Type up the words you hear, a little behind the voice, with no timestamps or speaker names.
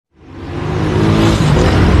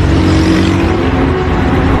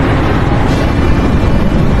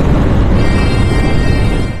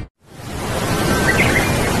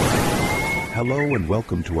Hello and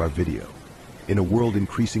welcome to our video. In a world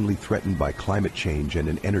increasingly threatened by climate change and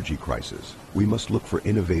an energy crisis, we must look for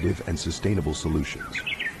innovative and sustainable solutions.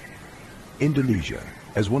 Indonesia,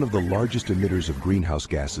 as one of the largest emitters of greenhouse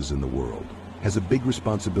gases in the world, has a big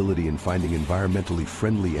responsibility in finding environmentally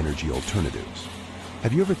friendly energy alternatives.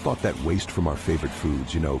 Have you ever thought that waste from our favorite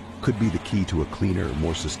foods, could be the key to a cleaner,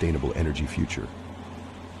 more sustainable energy future?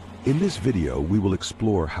 In this video, we will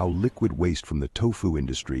explore how liquid waste from the tofu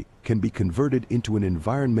industry can be converted into an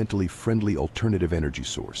environmentally friendly alternative energy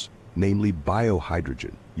source, namely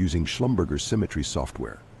biohydrogen, using Schlumberger's symmetry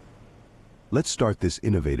software. Let's start this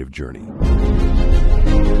innovative journey.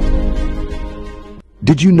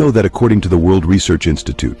 Did you know that according to the World Research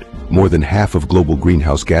Institute, more than half of global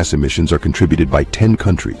greenhouse gas emissions are contributed by 10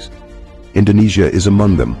 countries? Indonesia is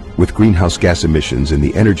among them, with greenhouse gas emissions in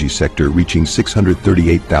the energy sector reaching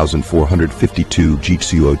 638,452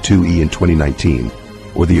 GCO2e in 2019,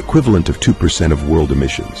 or the equivalent of 2% of world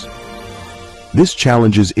emissions. This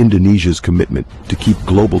challenges Indonesia's commitment to keep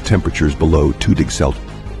global temperatures below 2 degrees Celsius.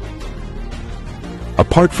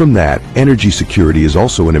 Apart from that, energy security is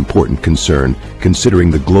also an important concern,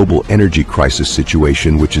 considering the global energy crisis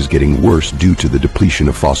situation, which is getting worse due to the depletion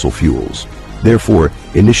of fossil fuels. Therefore,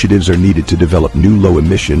 initiatives are needed to develop new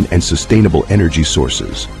low-emission and sustainable energy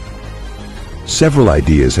sources. Several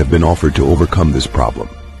ideas have been offered to overcome this problem,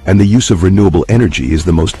 and the use of renewable energy is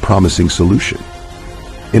the most promising solution.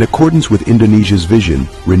 In accordance with Indonesia's vision,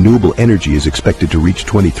 renewable energy is expected to reach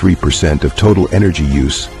 23% of total energy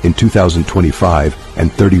use in 2025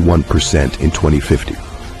 and 31% in 2050.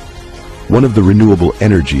 One of the renewable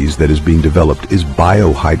energies that is being developed is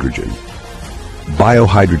biohydrogen.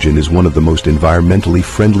 Biohydrogen is one of the most environmentally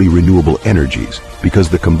friendly renewable energies because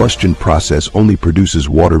the combustion process only produces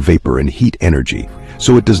water vapor and heat energy,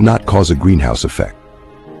 so it does not cause a greenhouse effect.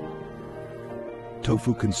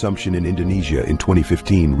 Tofu consumption in Indonesia in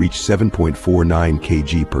 2015 reached 7.49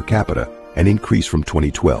 kg per capita, an increase from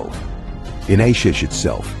 2012. In Asia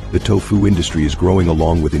itself, the tofu industry is growing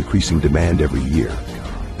along with increasing demand every year.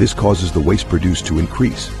 This causes the waste produced to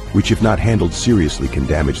increase, which if not handled seriously can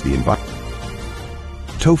damage the environment.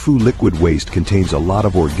 Tofu liquid waste contains a lot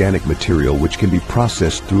of organic material which can be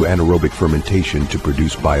processed through anaerobic fermentation to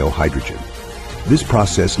produce biohydrogen. This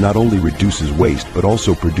process not only reduces waste but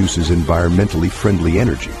also produces environmentally friendly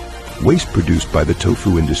energy. Waste produced by the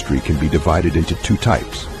tofu industry can be divided into two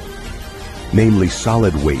types, namely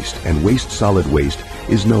solid waste, and solid waste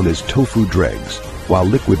is known as tofu dregs, while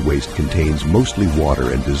liquid waste contains mostly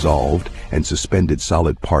water and dissolved and suspended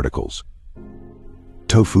solid particles.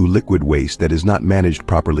 Tofu liquid waste that is not managed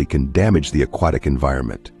properly can damage the aquatic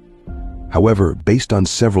environment. However, based on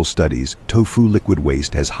several studies, tofu liquid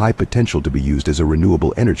waste has high potential to be used as a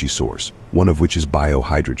renewable energy source, one of which is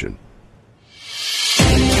biohydrogen.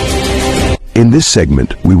 In this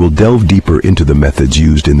segment, we will delve deeper into the methods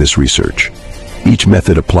used in this research. Each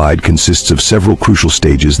method applied consists of several crucial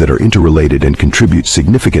stages that are interrelated and contribute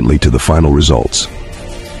significantly to the final results.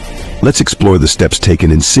 Let's explore the steps taken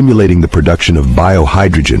in simulating the production of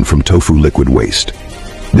biohydrogen from tofu liquid waste.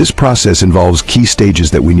 This process involves key stages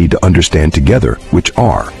that we need to understand together, which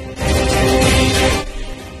are: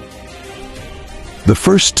 the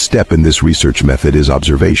first step in this research method is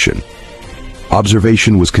observation.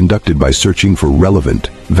 Observation was conducted by searching for relevant,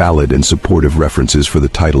 valid, and supportive references for the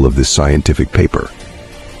title of this scientific paper.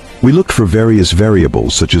 We looked for various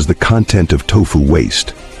variables such as the content of tofu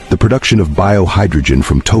waste, the production of biohydrogen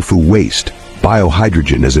from tofu waste,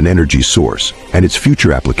 biohydrogen as an energy source, and its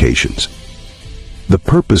future applications. The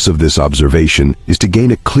purpose of this observation is to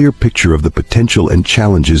gain a clear picture of the potential and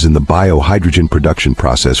challenges in the biohydrogen production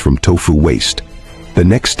process from tofu waste. The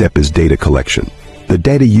next step is data collection. The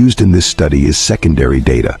data used in this study is secondary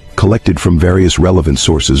data, collected from various relevant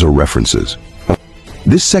sources or references.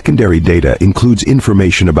 This secondary data includes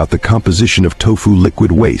information about the composition of tofu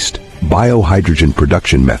liquid waste, biohydrogen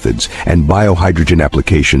production methods, and biohydrogen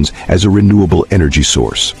applications as a renewable energy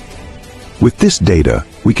source. With this data,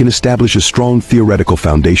 we can establish a strong theoretical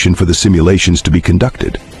foundation for the simulations to be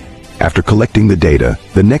conducted. After collecting the data,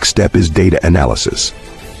 the next step is data analysis.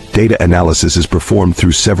 Data analysis is performed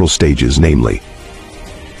through several stages, namely: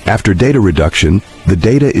 after data reduction, the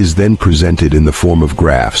data is then presented in the form of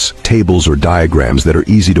graphs, tables, or diagrams that are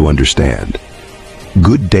easy to understand.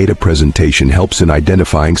 Good data presentation helps in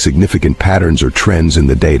identifying significant patterns or trends in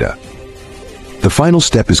the data. The final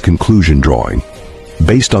step is conclusion drawing.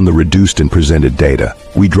 Based on the reduced and presented data,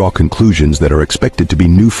 we draw conclusions that are expected to be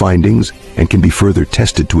new findings and can be further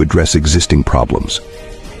tested to address existing problems.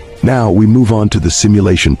 Now we move on to the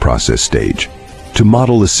simulation process stage. To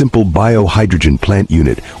model a simple biohydrogen plant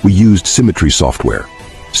unit, we used symmetry software.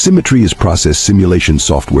 Symmetry is process simulation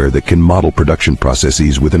software that can model production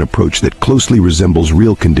processes with an approach that closely resembles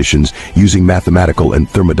real conditions using mathematical and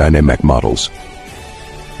thermodynamic models.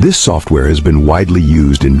 This software has been widely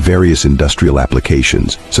used in various industrial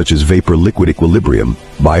applications, such as vapor-liquid equilibrium,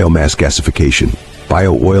 biomass gasification,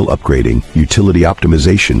 bio-oil upgrading, utility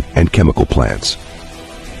optimization, and chemical plants.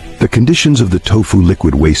 The conditions of the tofu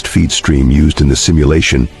liquid waste feed stream used in the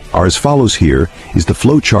simulation are as follows. Here is the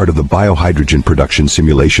flow chart of the biohydrogen production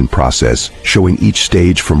simulation process, showing each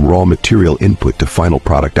stage from raw material input to final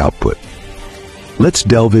product output. Let's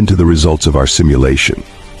delve into the results of our simulation.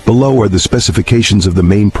 Below are the specifications of the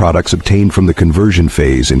main products obtained from the conversion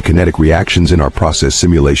phase and kinetic reactions in our process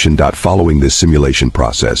simulation. Following this simulation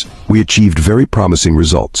process, we achieved very promising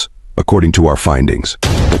results, according to our findings.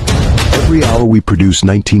 Every hour we produce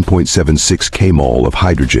 19.76 kmol of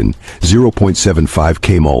hydrogen, 0.75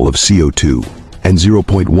 kmol of CO2, and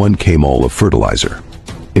 0.1 kmol of fertilizer.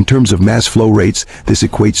 In terms of mass flow rates, this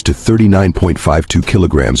equates to 39.52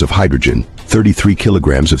 kilograms of hydrogen, 33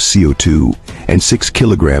 kilograms of CO2, and 6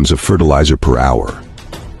 kilograms of fertilizer per hour.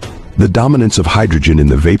 The dominance of hydrogen in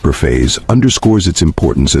the vapor phase underscores its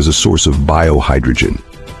importance as a source of biohydrogen.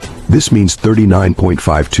 This means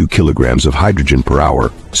 39.52 kilograms of hydrogen per hour,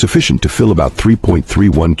 sufficient to fill about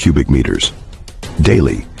 3.31 cubic meters.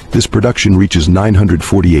 Daily, this production reaches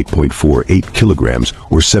 948.48 kilograms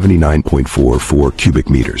or 79.44 cubic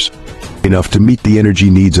meters. Enough to meet the energy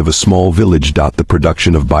needs of a small village. The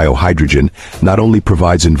production of biohydrogen not only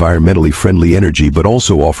provides environmentally friendly energy but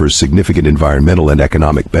also offers significant environmental and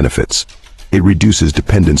economic benefits. It reduces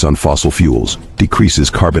dependence on fossil fuels, decreases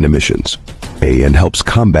carbon emissions, and helps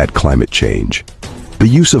combat climate change. The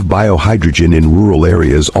use of biohydrogen in rural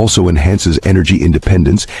areas also enhances energy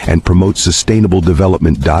independence and promotes sustainable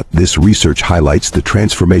development. This research highlights the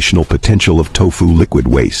transformational potential of tofu liquid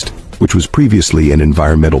waste, which was previously an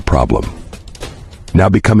environmental problem, now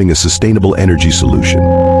becoming a sustainable energy solution.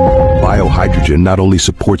 Biohydrogen not only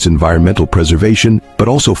supports environmental preservation, but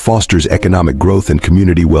also fosters economic growth and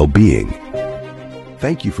community well-being.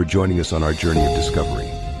 Thank you for joining us on our journey of discovery.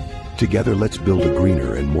 Together, let's build a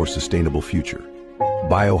greener and more sustainable future.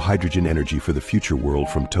 Biohydrogen energy for the future world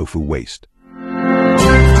from tofu waste.